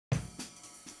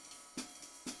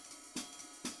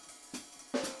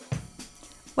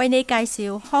為你介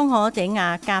紹康可迪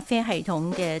亞咖啡系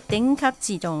統嘅頂級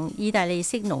自動意大利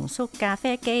式濃縮咖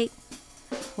啡機。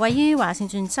位於華盛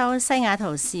頓州西雅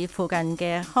圖市附近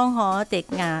嘅康可迪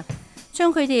亞，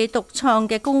將佢哋獨創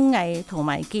嘅工藝同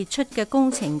埋傑出嘅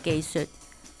工程技術，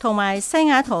同埋西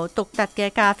雅圖獨特嘅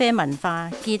咖啡文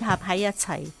化結合喺一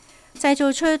齊，製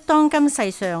造出當今世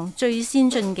上最先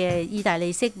進嘅意大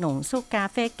利式濃縮咖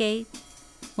啡機。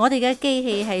我哋嘅機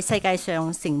器係世界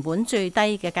上成本最低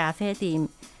嘅咖啡店，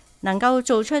能夠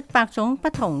做出百種不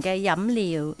同嘅飲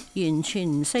料，完全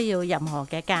唔需要任何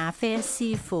嘅咖啡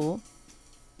師傅，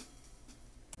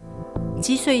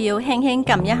只需要輕輕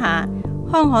撳一下，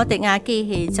康可迪亞機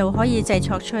器就可以製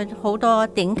作出好多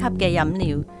頂級嘅飲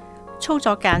料，操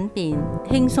作簡便，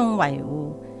輕鬆維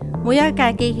護。每一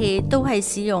架機器都係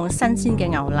使用新鮮嘅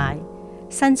牛奶、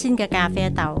新鮮嘅咖啡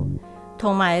豆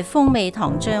同埋風味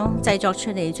糖漿製作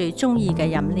出你最中意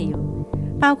嘅飲料，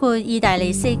包括意大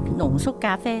利式濃縮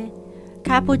咖啡、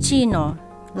卡布奇諾、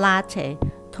latte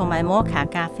同埋摩卡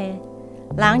咖啡，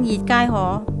冷熱皆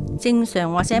可，正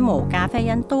常或者無咖啡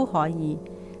因都可以。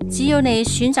只要你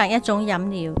選擇一種飲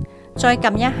料，再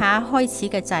撳一下開始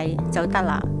嘅掣就得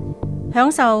啦。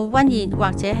享受溫熱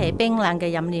或者係冰冷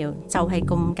嘅飲料就係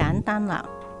咁簡單啦。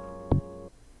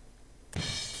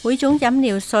每種飲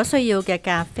料所需要嘅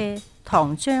咖啡、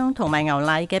糖漿同埋牛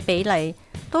奶嘅比例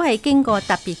都係經過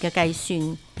特別嘅計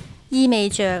算，意味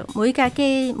着每架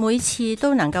機每次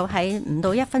都能夠喺唔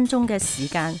到1分鐘嘅時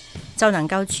間就能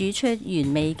夠煮出完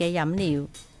美嘅飲料。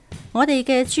我哋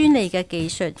嘅專利嘅技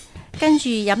術，跟住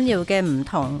飲料嘅唔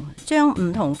同，將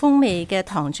唔同風味嘅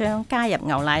糖漿加入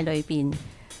牛奶裏邊，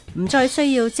唔再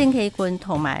需要蒸汽罐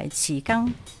同埋匙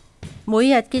羹。每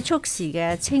日結束時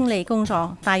嘅清理工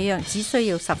作大約只需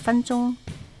要10分鐘。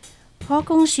可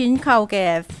供選購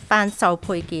嘅販售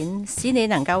配件，使你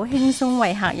能夠輕鬆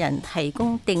為客人提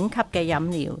供頂級嘅飲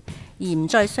料，而唔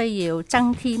再需要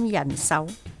增添人手。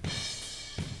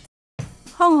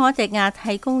康可迪亞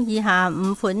提供以下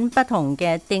5款不同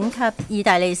嘅頂級意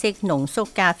大利式濃縮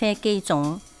咖啡機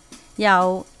種，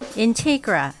有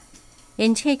Integra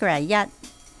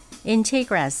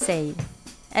 1、Integra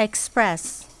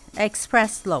 4、Express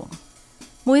 6。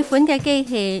每款嘅機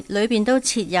器裏邊都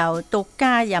設有獨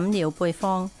家飲料配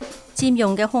方，佔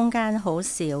用嘅空間好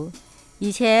少，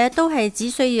而且都係只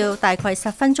需要大概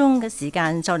10分鐘嘅時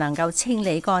間就能夠清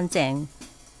理乾淨。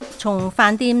從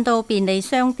飯店到便利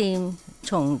商店，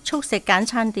從速食簡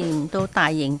餐店到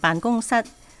大型辦公室，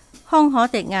康可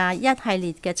迪亞一系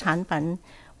列嘅產品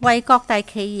為各大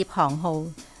企業行號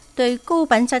對高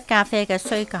品質咖啡嘅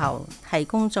需求提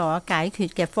供咗解決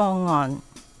嘅方案。